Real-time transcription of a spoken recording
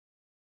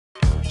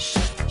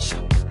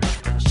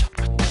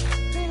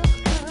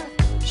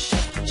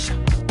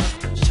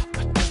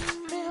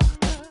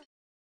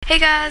Hey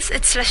guys,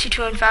 it's Slushy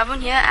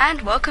 215 here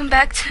and welcome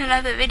back to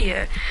another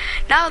video.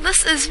 Now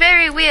this is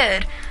very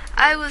weird.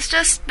 I was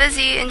just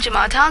busy in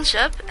Jamal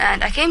Township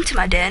and I came to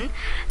my den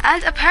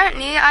and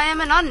apparently I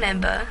am a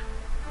non-member.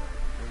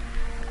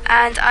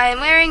 And I am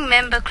wearing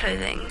member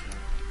clothing.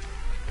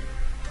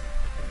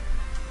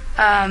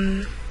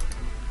 I'm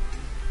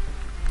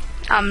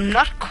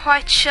not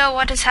quite sure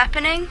what is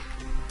happening.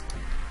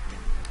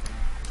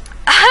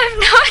 I have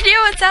no idea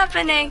what's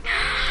happening.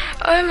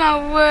 Oh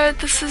my word,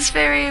 this is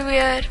very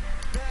weird.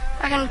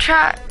 I can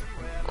try.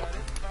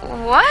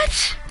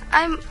 What?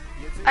 I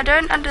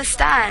don't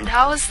understand.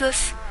 How is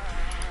this?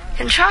 I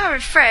can try a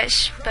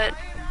refresh, but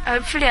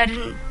hopefully I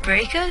didn't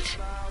break it.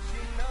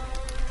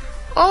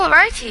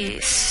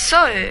 Alrighty, so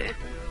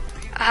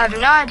I have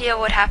no idea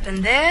what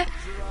happened there,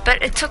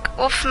 but it took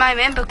off my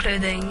member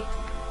clothing,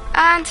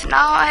 and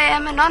now I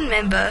am a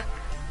non-member.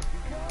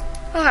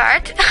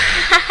 Alright.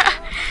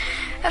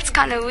 That's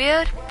kind of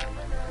weird.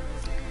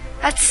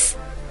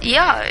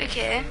 Yeah,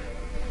 okay.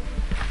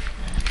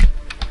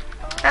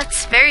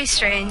 That's very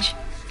strange.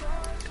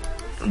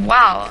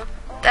 Wow,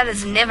 that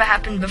has never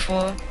happened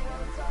before.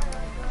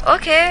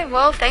 Okay,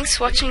 well, thanks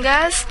for watching,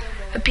 guys.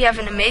 Hope you have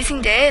an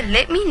amazing day.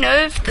 Let me know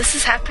if this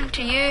has happened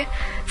to you.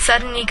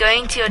 Suddenly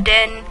going to your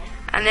den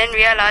and then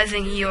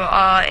realizing you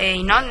are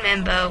a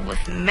non-member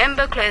with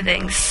member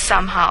clothing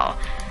somehow.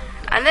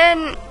 And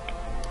then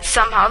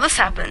somehow this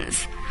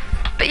happens.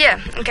 But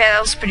yeah, okay,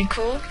 that was pretty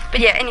cool. But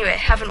yeah, anyway,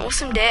 have an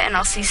awesome day and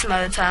I'll see you some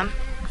other time.